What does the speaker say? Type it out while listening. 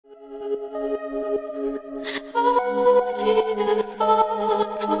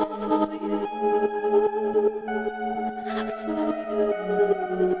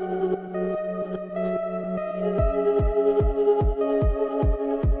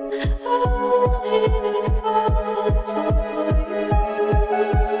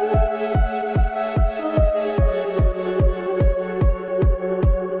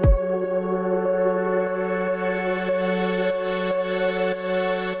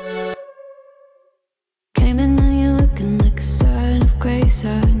face,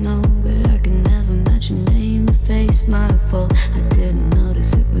 I know, but I can never match your name to face. My fault, I didn't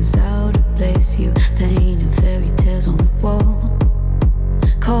notice it was out of place. You painting fairy tales on the wall,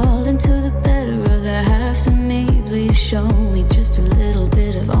 calling to the better of the halves of me. Please show me just a little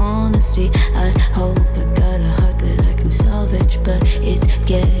bit of honesty. I hope I got a heart that I can salvage, but it's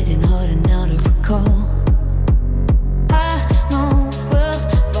getting harder now to recall.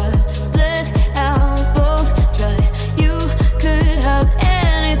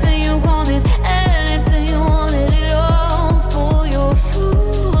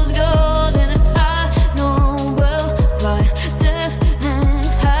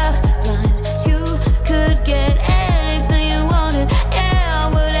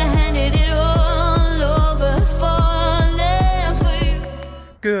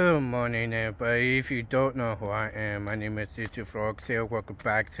 Good morning everybody. If you don't know who I am, my name is DJK Vlogs here. Welcome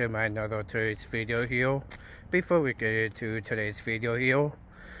back to my another today's video here. Before we get into today's video here,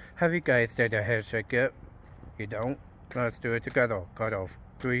 have you guys done a handshake yet? You don't? Let's do it together. Cut off.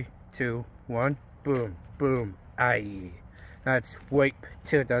 3, 2, 1. Boom, boom, aye. Let's wait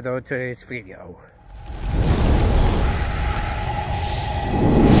till today's video.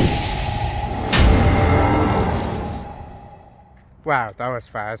 Wow, that was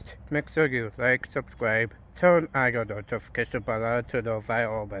fast. Make sure you like, subscribe, turn on your notification bell to notify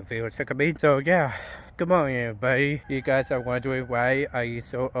all my videos that come in. So yeah, good morning everybody. You guys are wondering why I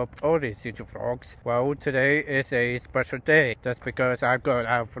so up all these YouTube vlogs. Well, today is a special day. That's because I'm going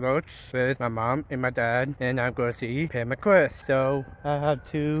out for lunch with my mom and my dad, and I'm going to see Pam and Chris. So I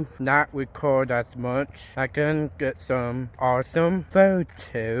have to not record as much. I can get some awesome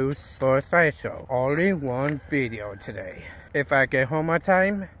photos for a slideshow. All in one video today. If I get home on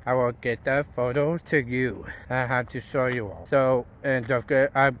time, I will get that photo to you. I have to show you all. So, and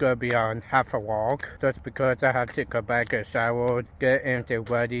I'm gonna be on half a walk just because I have to come back and shower, get everything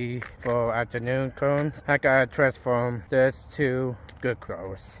ready for afternoon comes. I gotta transform this to good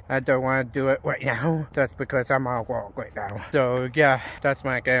clothes. I don't want to do it right now just because I'm on a walk right now. So yeah, that's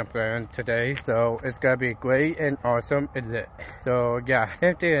my game plan today. So it's gonna be great and awesome and lit. So yeah,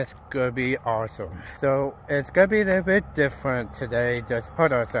 everything is gonna be awesome. So it's gonna be a little bit different today. Just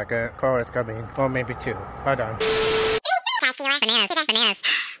hold on a second. Call is coming, or maybe two. Hold on. Bananas.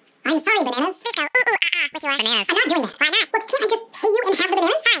 I'm sorry, Bananas. Please go with your bananas. I'm not doing that. Why not? Look, can't I just pay you and have the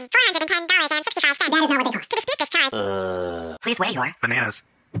bananas? Fine. $410.65. That is not what they cost. To dispute this charge. Please weigh your bananas.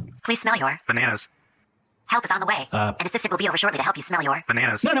 Please smell your Bananas. help is on the way. An assistant will be over shortly to help you smell your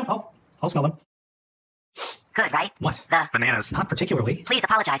Bananas. No, I'll smell them. good, right? What? The Bananas. Not particularly. please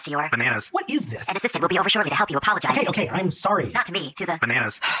apologize to your Bananas. What is this? an assistant will be over shortly to help you apologize. Okay, I'm sorry. Not to me, to the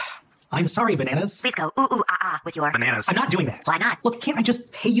Bananas. I'm sorry, Bananas. please go with your Bananas. I'm not doing that. Why not? Look, can't I just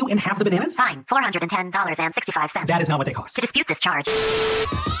pay you and have the bananas? Fine. $410.65. That is not what they cost. To dispute this charge.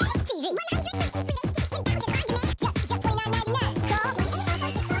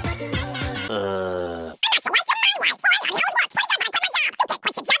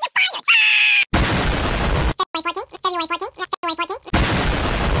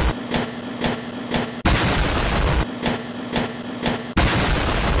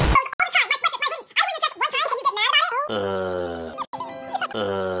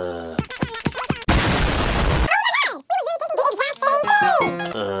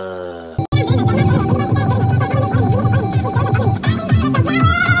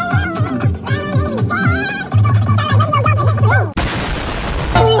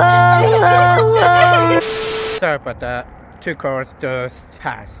 Sorry about that. 2 cars just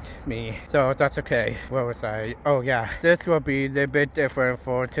passed me, so that's okay. Where was I? Oh yeah, this will be a little bit different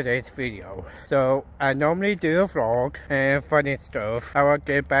for today's video. So I normally do a vlog and funny stuff. I will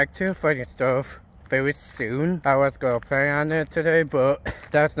get back to funny stuff very soon. I was gonna plan on it today, but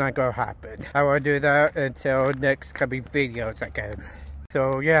that's not gonna happen. I will do that until next coming videos again.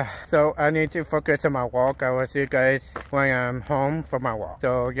 So yeah, so I need to focus on my walk. I will see you guys when I'm home from my walk.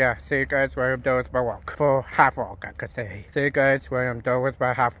 So yeah, see you guys when I'm done with my walk. For half walk, I could say. See you guys when I'm done with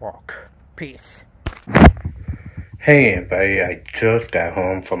my half walk. Peace. Hey everybody, I just got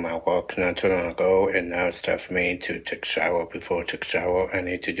home from my walk not too long ago, and now it's time for me to take a shower. Before I take a shower, I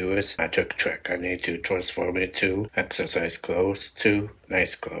need to do this magic trick. I need to transform it to exercise clothes to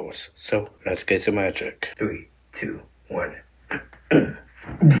nice clothes. So let's get to magic. 3, 2, 1.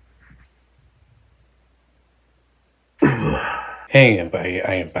 Hey everybody,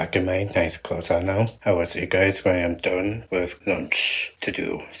 I am back in my nice clothes on now. I will see you guys when I'm done with lunch to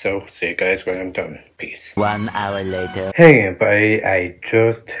do. So see you guys when I'm done. Peace. 1 hour later. Hey everybody, I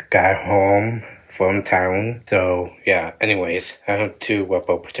just got home from town. So yeah, anyways, I have to wrap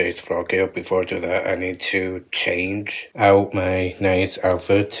up today's vlog here. Before I do that, I need to change out my nice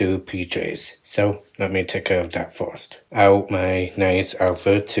outfit to PJs. So let me take care of that first. Out my nice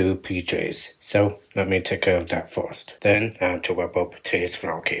outfit to PJs. So let me take care of that first. Then I have to wrap up today's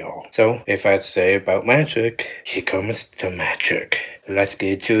vlog here. So if I say about magic, here comes the magic. Let's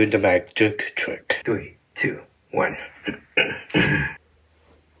get to the magic trick. 3, 2, 1.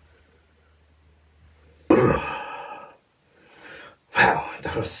 Wow,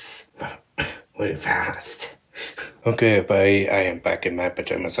 that was really fast. Okay, everybody, I am back in my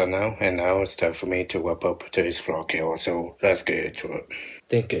pajamas now, and now it's time for me to wrap up today's vlog here, so let's get into it.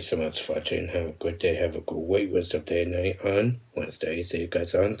 Thank you so much for watching. Have a good day, have a great rest of the night on Wednesday. See you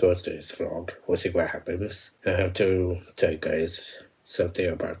guys on Thursday's vlog. We'll see what happens. I have to tell you guys something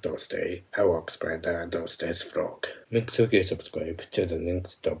about Thursday. I will explain that on Thursday's vlog. Make sure you subscribe to the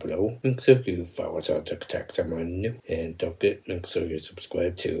links down below. Make sure you follow us on TikTok, someone new. And don't forget, make sure you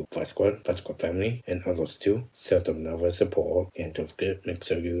subscribe to Fast Squad Family, and others too. Send them love and support. And don't forget, make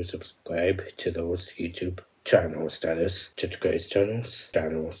sure you subscribe to those YouTube channels, that is DJK's channels,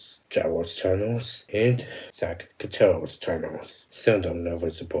 Jawas channels, and Zach Katel's channels. Send them love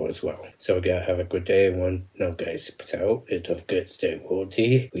and support as well. So yeah, have a good day, everyone. Now guys, peace out. And don't forget, stay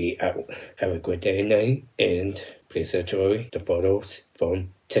royalty. We out. Have a good day and night, and please enjoy the photos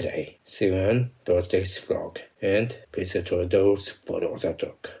from today. See you on Thursday's vlog, and please enjoy those photos I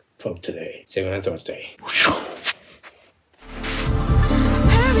took from today. See you on Thursday.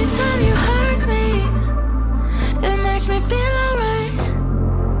 Every time you hurt me, it makes me feel alright.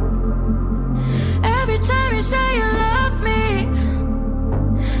 Every time you say you love me,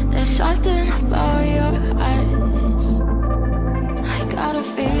 there's something about your eyes. I gotta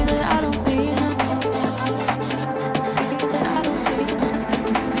feel it, I don't mean it.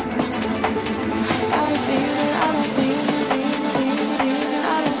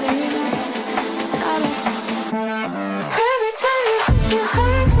 Every time you hurt